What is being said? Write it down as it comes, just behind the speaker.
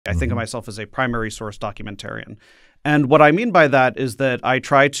I think of myself as a primary source documentarian. And what I mean by that is that I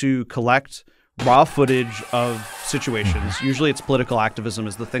try to collect raw footage of situations. Usually it's political activism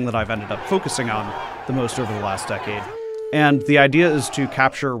is the thing that I've ended up focusing on the most over the last decade. And the idea is to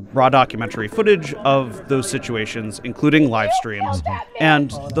capture raw documentary footage of those situations, including live streams.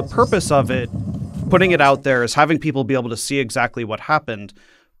 And the purpose of it, putting it out there, is having people be able to see exactly what happened.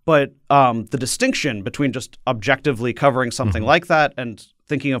 But the distinction between just objectively covering something like that and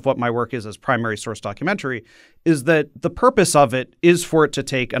thinking of what my work is as primary source documentary is that the purpose of it is for it to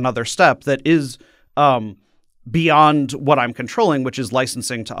take another step that is beyond what I'm controlling, which is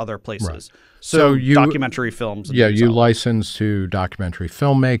licensing to other places. Right. So you, documentary films. Yeah, you license to documentary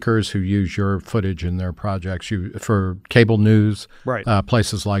filmmakers who use your footage in their projects. For cable news, right?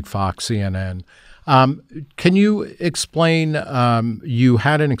 Places like Fox, CNN. Can you explain, you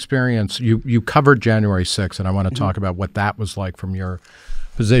had an experience, you covered January 6th, and I want to talk about what that was like from your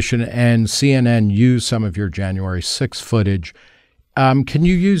position, and CNN used some of your January 6th footage. Can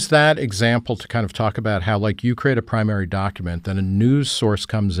you use that example to kind of talk about how, like, you create a primary document, then a news source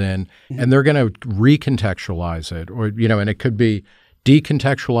comes in, and they're going to recontextualize it, or, and it could be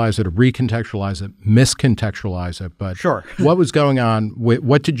decontextualize it, or recontextualize it, miscontextualize it. But sure. What was going on?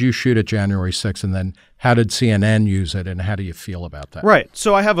 What did you shoot at January 6th, and then how did CNN use it, and how do you feel about that? Right.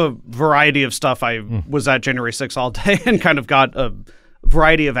 So I have a variety of stuff. I was at January 6th all day and kind of got a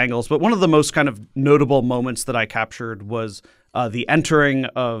variety of angles. But one of the most kind of notable moments that I captured was the entering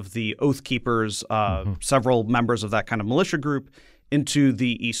of the Oath Keepers, several members of that kind of militia group, into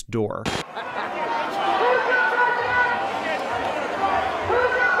the East Door.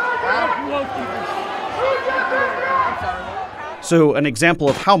 So an example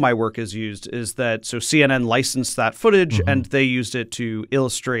of how my work is used is that CNN licensed that footage and they used it to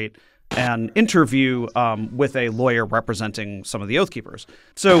illustrate an interview with a lawyer representing some of the Oath Keepers.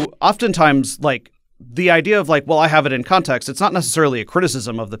 So oftentimes, like, the idea of like, well, I have it in context, it's not necessarily a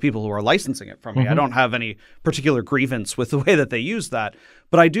criticism of the people who are licensing it from me. I don't have any particular grievance with the way that they use that.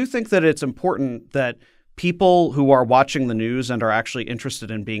 But I do think that it's important that people who are watching the news and are actually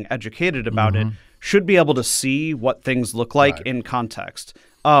interested in being educated about it should be able to see what things look like in context.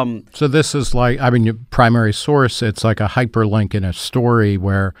 So this is like, I mean, your primary source, it's like a hyperlink in a story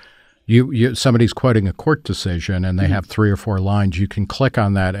where somebody's quoting a court decision and they have 3 or 4 lines. You can click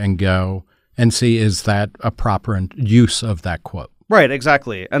on that and go and see, is that a proper use of that quote? Right,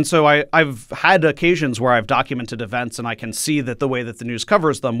 exactly. And so I've had occasions where I've documented events and I can see that the way that the news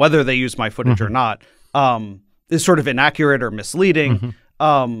covers them, whether they use my footage or not, is sort of inaccurate or misleading.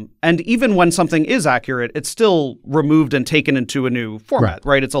 And even when something is accurate, it's still removed and taken into a new format,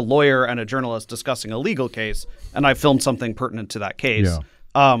 right? It's a lawyer and a journalist discussing a legal case, and I filmed something pertinent to that case.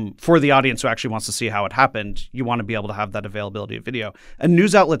 For the audience who actually wants to see how it happened, you want to be able to have that availability of video. And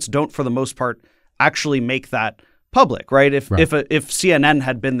news outlets don't, for the most part, actually make that public, right? If CNN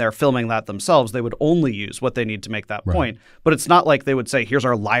had been there filming that themselves, they would only use what they need to make that point. But it's not like they would say, here's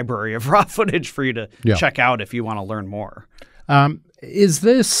our library of raw footage for you to check out if you want to learn more. Is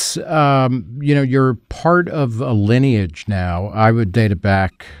this, you're part of a lineage now. I would date it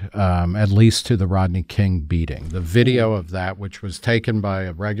back at least to the Rodney King beating. The video of that, which was taken by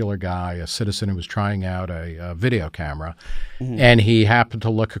a regular guy, a citizen who was trying out a video camera, and he happened to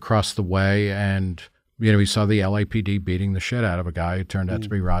look across the way and, he saw the LAPD beating the shit out of a guy who turned out to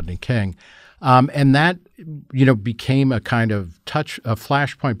be Rodney King. And that, became a kind of a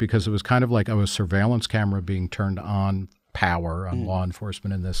flashpoint because it was kind of like a surveillance camera being turned on power on law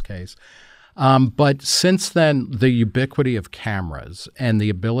enforcement in this case. But since then, the ubiquity of cameras and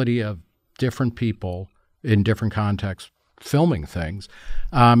the ability of different people in different contexts filming things,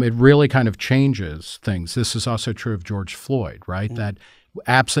 it really kind of changes things. This is also true of George Floyd, right? That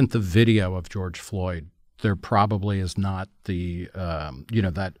absent the video of George Floyd, there probably is not the,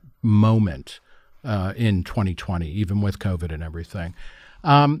 that moment in 2020, even with COVID and everything.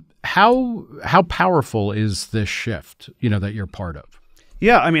 How powerful is this shift, that you're part of?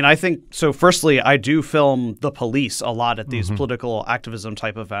 Yeah, I mean, I think so. Firstly, I do film the police a lot at these political activism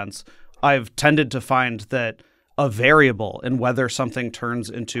type events. I've tended to find that a variable in whether something turns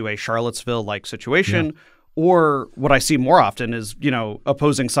into a Charlottesville-like situation or what I see more often is,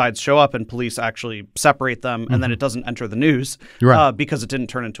 opposing sides show up and police actually separate them and then it doesn't enter the news because it didn't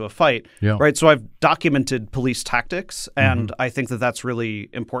turn into a fight. Right. So I've documented police tactics and I think that that's really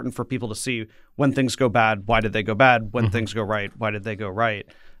important for people to see when things go bad, why did they go bad? When things go right, why did they go right?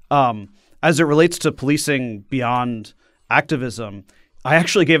 As it relates to policing beyond activism, I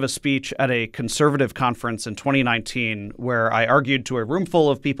actually gave a speech at a conservative conference in 2019 where I argued to a room full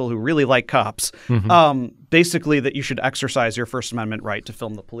of people who really like cops, basically that you should exercise your First Amendment right to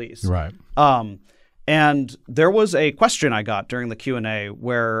film the police. Right. And there was a question I got during the Q&A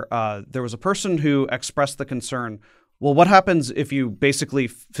where there was a person who expressed the concern, well, what happens if you basically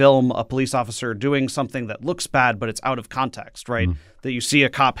film a police officer doing something that looks bad, but it's out of context, right? That you see a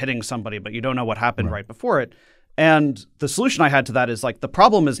cop hitting somebody, but you don't know what happened right before it. And the solution I had to that is like, the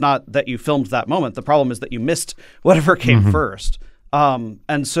problem is not that you filmed that moment. The problem is that you missed whatever came first.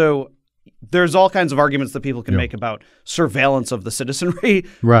 And so there's all kinds of arguments that people can make about surveillance of the citizenry.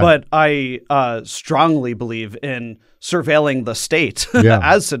 But I strongly believe in surveilling the state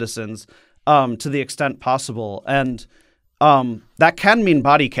as citizens to the extent possible. And that can mean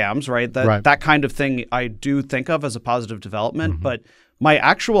body cams, right? That kind of thing I do think of as a positive development. But my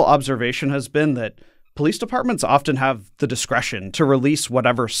actual observation has been that police departments often have the discretion to release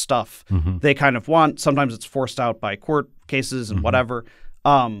whatever stuff they kind of want. Sometimes it's forced out by court cases and whatever.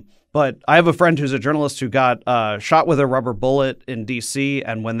 But I have a friend who's a journalist who got shot with a rubber bullet in D.C.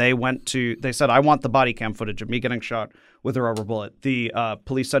 And when they said, I want the body cam footage of me getting shot with a rubber bullet. The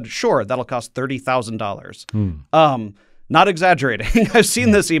police said, sure, that'll cost $30,000. Not exaggerating. I've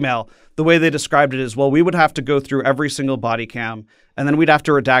seen this email. The way they described it is, well, we would have to go through every single body cam, and then we'd have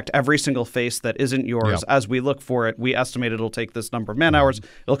to redact every single face that isn't yours. As we look for it, we estimate it'll take this number of man hours.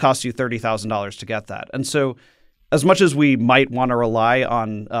 It'll cost you $30,000 to get that. And so as much as we might want to rely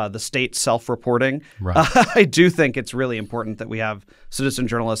on the state self-reporting, I do think it's really important that we have citizen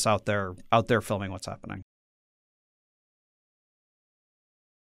journalists out there filming what's happening.